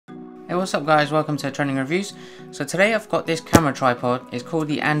Hey, what's up guys, welcome to Trending Reviews. So today I've got this camera tripod. It's called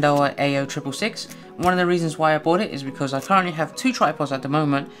the Andoer AO-666. One of the reasons why I bought it is because I currently have two tripods at the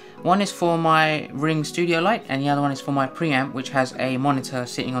moment. One is for my Ring studio light and the other one is for my preamp, which has a monitor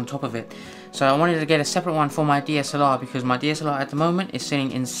sitting on top of it. So I wanted to get a separate one for my DSLR because my DSLR at the moment is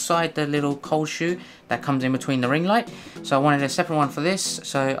sitting inside the little cold shoe that comes in between the ring light. So I wanted a separate one for this.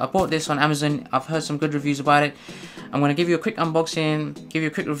 So I bought this on Amazon. I've heard some good reviews about it. I'm going to give you a quick unboxing, give you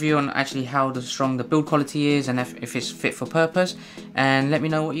a quick review on actually how strong the build quality is and if it's fit for purpose, and let me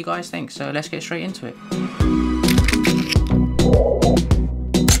know what you guys think. So let's get straight into it.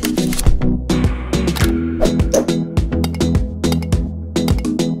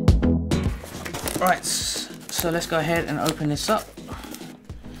 Right, so let's go ahead and open this up.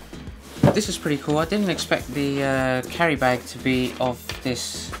 This is pretty cool. I didn't expect the carry bag to be of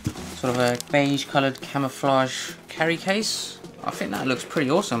this sort of a beige coloured camouflage carry case. I think that looks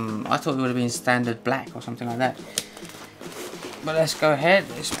pretty awesome. I thought it would have been standard black or something like that. But let's go ahead.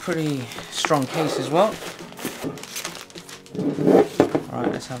 It's a pretty strong case as well.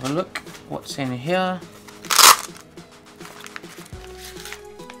 Alright, let's have a look. What's in here?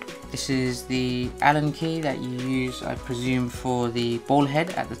 This is the Allen key that you use, I presume, for the ball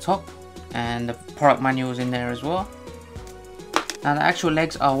head at the top. And the product manual is in there as well. Now the actual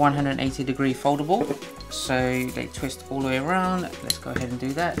legs are 180 degree foldable, so they twist all the way around. Let's go ahead and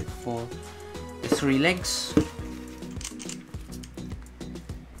do that for the three legs.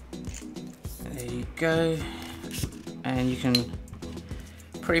 There you go, and you can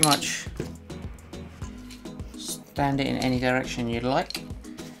pretty much stand it in any direction you'd like.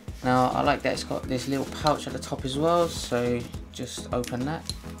 Now I like that it's got this little pouch at the top as well, so just open that.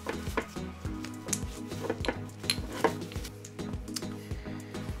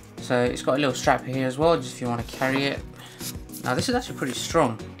 So it's got a little strap here as well, just if you want to carry it. Now this is actually pretty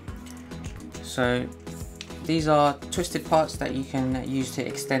strong. So these are twisted parts that you can use to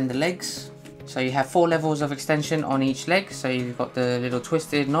extend the legs. So you have 4 levels of extension on each leg. So you've got the little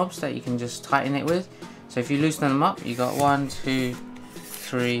twisted knobs that you can just tighten it with. So if you loosen them up, you got 1, 2,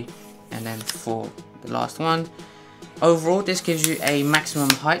 3, and then 4, the last one. Overall, this gives you a maximum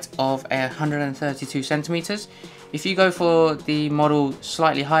height of 132 centimeters. If you go for the model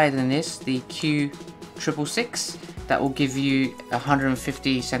slightly higher than this, the Q666, that will give you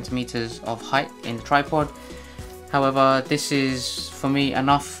 150 centimeters of height in the tripod. However, this is for me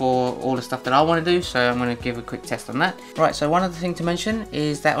enough for all the stuff that I want to do, so I'm going to give a quick test on that. Right, so one other thing to mention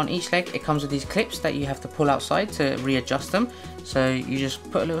is that on each leg it comes with these clips that you have to pull outside to readjust them. So you just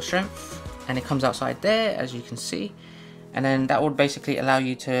put a little strength and it comes outside there, as you can see, and then that would basically allow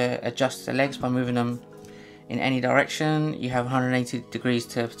you to adjust the legs by moving them in any direction. You have 180 degrees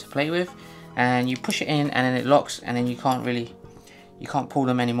to play with, and you push it in and then it locks, and then you can't pull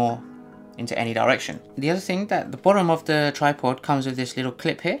them anymore into any direction. The other thing, that the bottom of the tripod comes with this little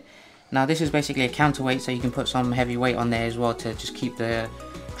clip here. Now this is basically a counterweight, so you can put some heavy weight on there as well to just keep the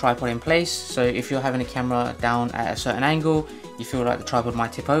tripod in place. So if you're having a camera down at a certain angle, you feel like the tripod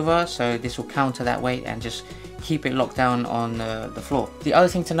might tip over, so this will counter that weight and just keep it locked down on the floor. The other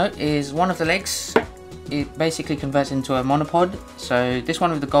thing to note is one of the legs, it basically converts into a monopod. So this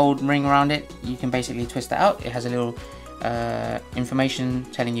one with the gold ring around it, you can basically twist that out. It has a little information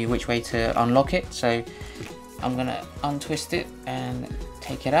telling you which way to unlock it. So I'm gonna untwist it and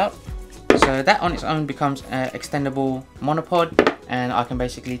take it out. So that on its own becomes an extendable monopod, and I can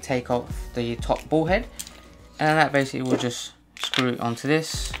basically take off the top ball head, and that basically will just screw it onto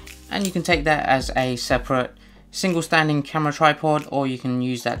this, and you can take that as a separate single standing camera tripod, or you can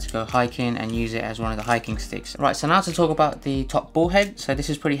use that to go hiking and use it as one of the hiking sticks. Right, so now to talk about the top ball head. So this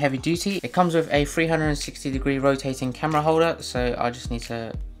is pretty heavy duty. It comes with a 360 degree rotating camera holder, so I just need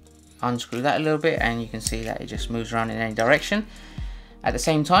to unscrew that a little bit, and you can see that it just moves around in any direction. At the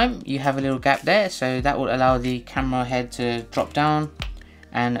same time, you have a little gap there, so that will allow the camera head to drop down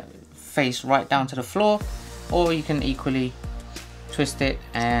and face right down to the floor, or you can equally twist it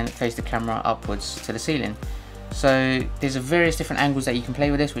and face the camera upwards to the ceiling. So there's various different angles that you can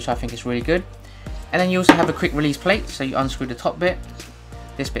play with this, which I think is really good. And then you also have a quick release plate, so you unscrew the top bit,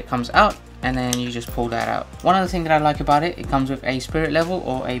 this bit comes out, and then you just pull that out. One other thing that I like about it, it comes with a spirit level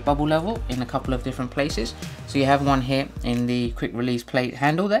or a bubble level in a couple of different places. So you have one here in the quick release plate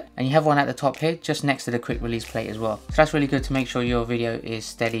handle there, and you have one at the top here just next to the quick release plate as well. So that's really good to make sure your video is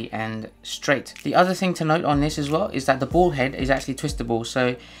steady and straight. The other thing to note on this as well is that the ball head is actually twistable.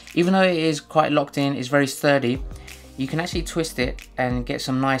 So even though it is quite locked in, it's very sturdy, you can actually twist it and get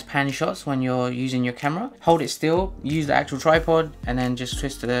some nice pan shots when you're using your camera. Hold it still, use the actual tripod, and then just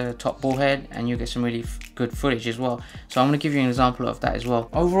twist the top ball head and you'll get some really good footage as well. So I'm going to give you an example of that as well.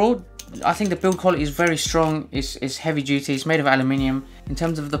 Overall, I think the build quality is very strong. It's heavy duty, it's made of aluminium. In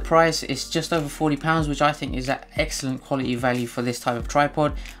terms of the price, it's just over £40, which I think is an excellent quality value for this type of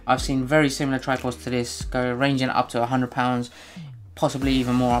tripod. I've seen very similar tripods to this go ranging up to £100, possibly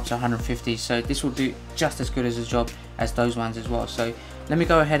even more, up to 150. So this will do just as good as a job as those ones as well. So let me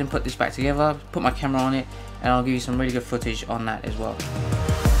go ahead and put this back together, put my camera on it, and I'll give you some really good footage on that as well.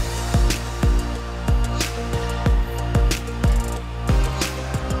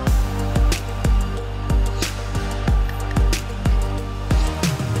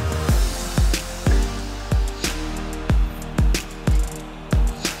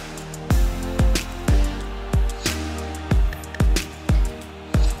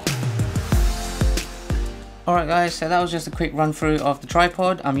 Alright guys, so that was just a quick run through of the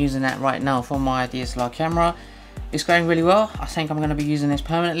tripod. I'm using that right now for my DSLR camera. It's going really well. I think I'm going to be using this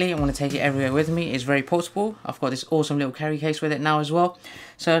permanently. I'm going to take it everywhere with me. It's very portable. I've got this awesome little carry case with it now as well.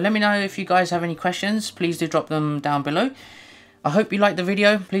 So let me know if you guys have any questions. Please do drop them down below. I hope you liked the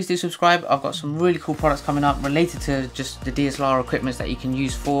video. Please do subscribe. I've got some really cool products coming up related to just the DSLR equipment that you can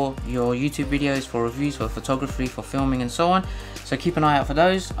use for your YouTube videos, for reviews, for photography, for filming and so on. So keep an eye out for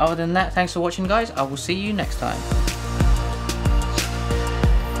those. Other than that, thanks for watching guys. I will see you next time.